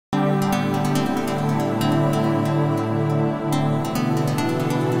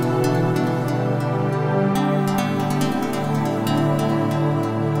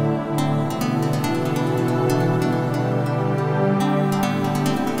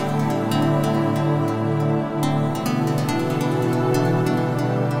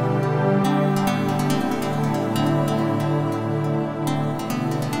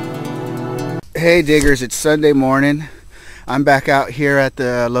Hey diggers, it's Sunday morning. I'm back out here at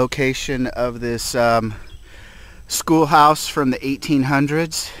the location of this schoolhouse from the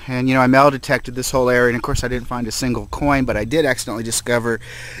 1800s, and I metal detected this whole area, and of course I didn't find a single coin, but I did accidentally discover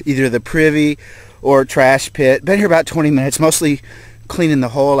either the privy or trash pit. Been here about 20 minutes, mostly cleaning the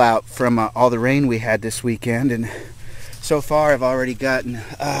hole out from all the rain we had this weekend, and so far I've already gotten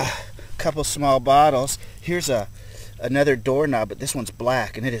a couple small bottles. Here's another doorknob, but this one's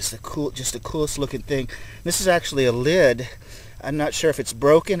black, and it is just the coolest looking thing. This is actually a lid. I'm not sure if it's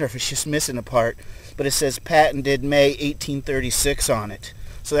broken or if it's just missing a part, but it says patented May 1836 on it,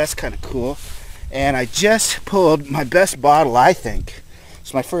 so that's kind of cool. And I just pulled my best bottle, I think.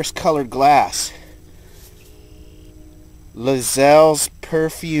 It's my first colored glass. Lazelle's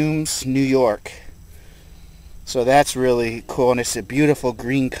Perfumes, New York. So that's really cool, and it's a beautiful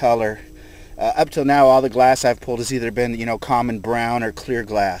green color. Up till now, all the glass I've pulled has either been, common brown or clear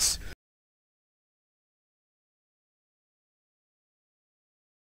glass.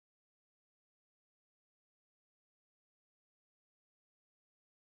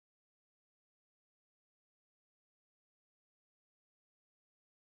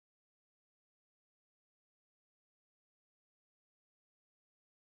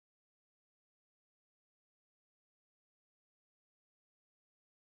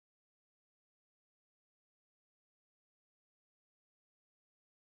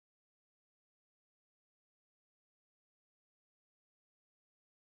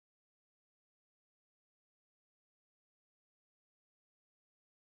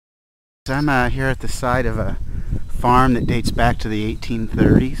 I'm here at the site of a farm that dates back to the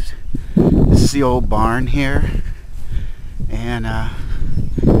 1830s. This is the old barn here, and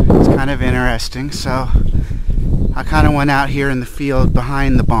it's kind of interesting. So I kind of went out here in the field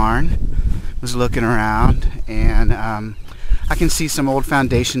behind the barn, was looking around, and I can see some old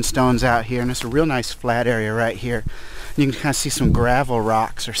foundation stones out here, and it's a real nice flat area right here. You can kind of see some gravel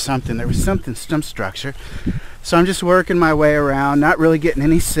rocks or something. There was some structure. So I'm just working my way around, not really getting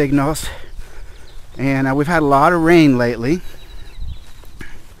any signals. And we've had a lot of rain lately.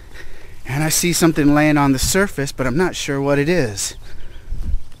 And I see something laying on the surface, but I'm not sure what it is.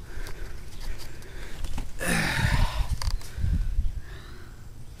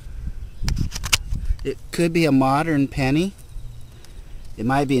 It could be a modern penny. It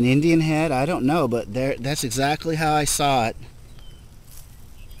might be an Indian head. I don't know, but that's exactly how I saw it.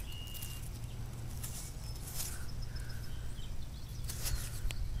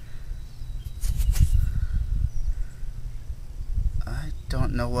 I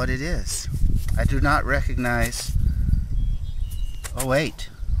don't know what it is. I do not recognize. Oh wait.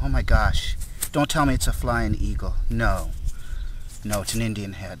 Oh my gosh. Don't tell me it's a flying eagle. No. No, it's an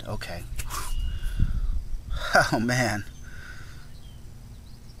Indian head. Okay. Oh man.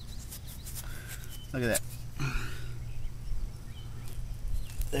 Look at that.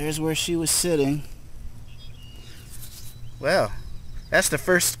 There's where she was sitting. Well, that's the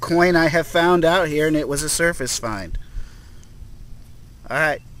first coin I have found out here, and it was a surface find.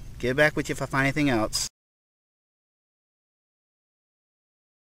 Alright, get back with you if I find anything else.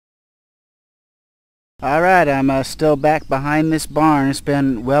 Alright, I'm still back behind this barn. It's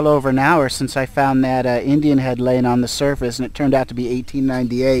been well over an hour since I found that Indian head laying on the surface, and it turned out to be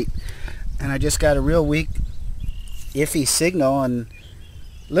 1898. And I just got a real weak, iffy signal, and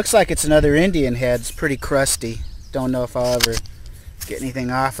looks like it's another Indian head. It's pretty crusty. Don't know if I'll ever get anything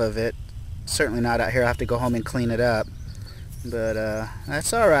off of it. Certainly not out here. I'll have to go home and clean it up. But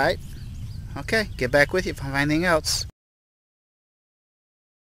that's alright. Okay, get back with you if I find anything else.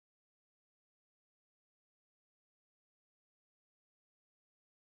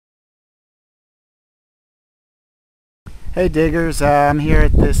 Hey diggers, I'm here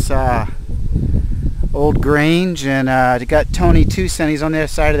at this old grange, and I got Tony 2 cent. He's on the other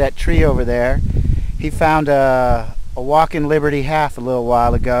side of that tree over there. He found a walking Liberty half a little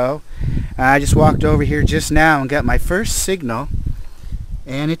while ago. I just walked over here just now and got my first signal,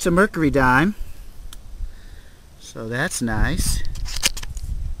 and it's a mercury dime, so that's nice.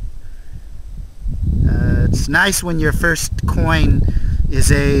 It's nice when your first coin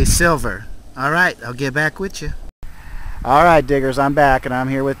is a silver. Alright, I'll get back with you. Alright diggers, I'm back, and I'm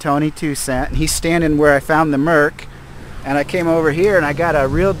here with Tony 2 cent, and he's standing where I found the merc, and I came over here and I got a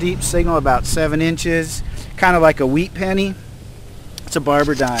real deep signal about 7 inches, kind of like a wheat penny. It's a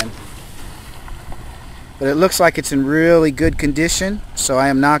barber dime, but it looks like it's in really good condition, so I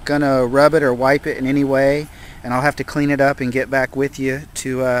am not going to rub it or wipe it in any way, and I'll have to clean it up and get back with you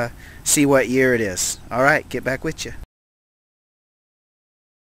to see what year it is. Alright, get back with you.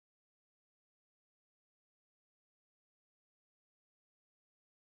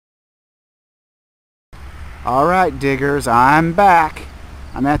 Alright, diggers, I'm back.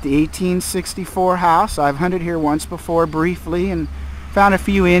 I'm at the 1864 house. I've hunted here once before briefly and found a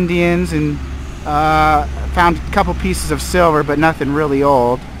few Indians and found a couple pieces of silver, but nothing really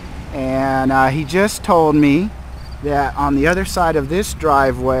old. And he just told me that on the other side of this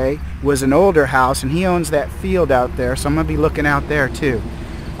driveway was an older house, and he owns that field out there, so I'm going to be looking out there too.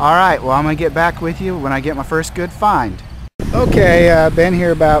 Alright, well, I'm going to get back with you when I get my first good find. Okay, been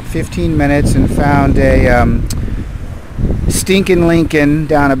here about 15 minutes and found a stinking Lincoln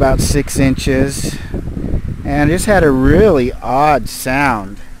down about 6 inches, and just had a really odd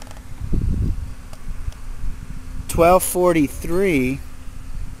sound. 1243,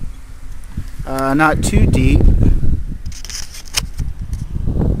 not too deep,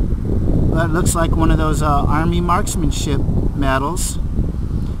 but it looks like one of those Army marksmanship medals.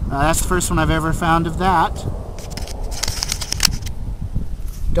 That's the first one I've ever found of that.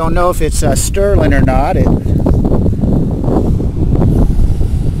 Don't know if it's sterling or not. I'm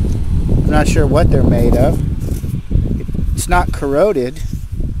not sure what they're made of. It's not corroded,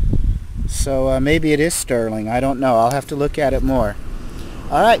 so maybe it is sterling. I don't know. I'll have to look at it more.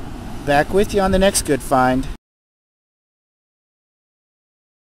 Alright, back with you on the next good find.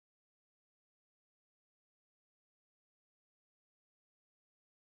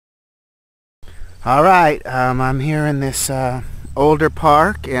 Alright, I'm here in this older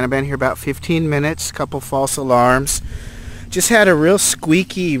park, and I've been here about 15 minutes, a couple false alarms. Just had a real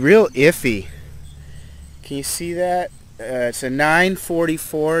squeaky, real iffy. Can you see that? It's a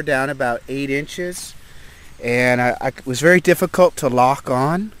 944 down about 8 inches, and it was very difficult to lock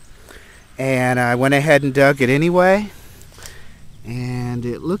on, and I went ahead and dug it anyway, and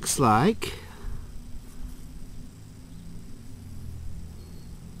it looks like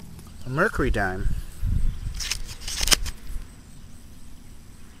a mercury dime.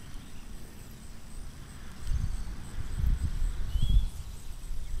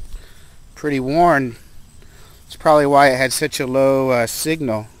 Pretty worn. It's probably why it had such a low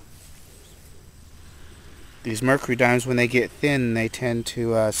signal. These mercury dimes, when they get thin, they tend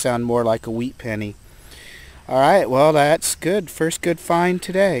to sound more like a wheat penny. Alright, well, that's good. First good find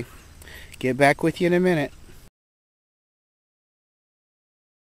today. Get back with you in a minute.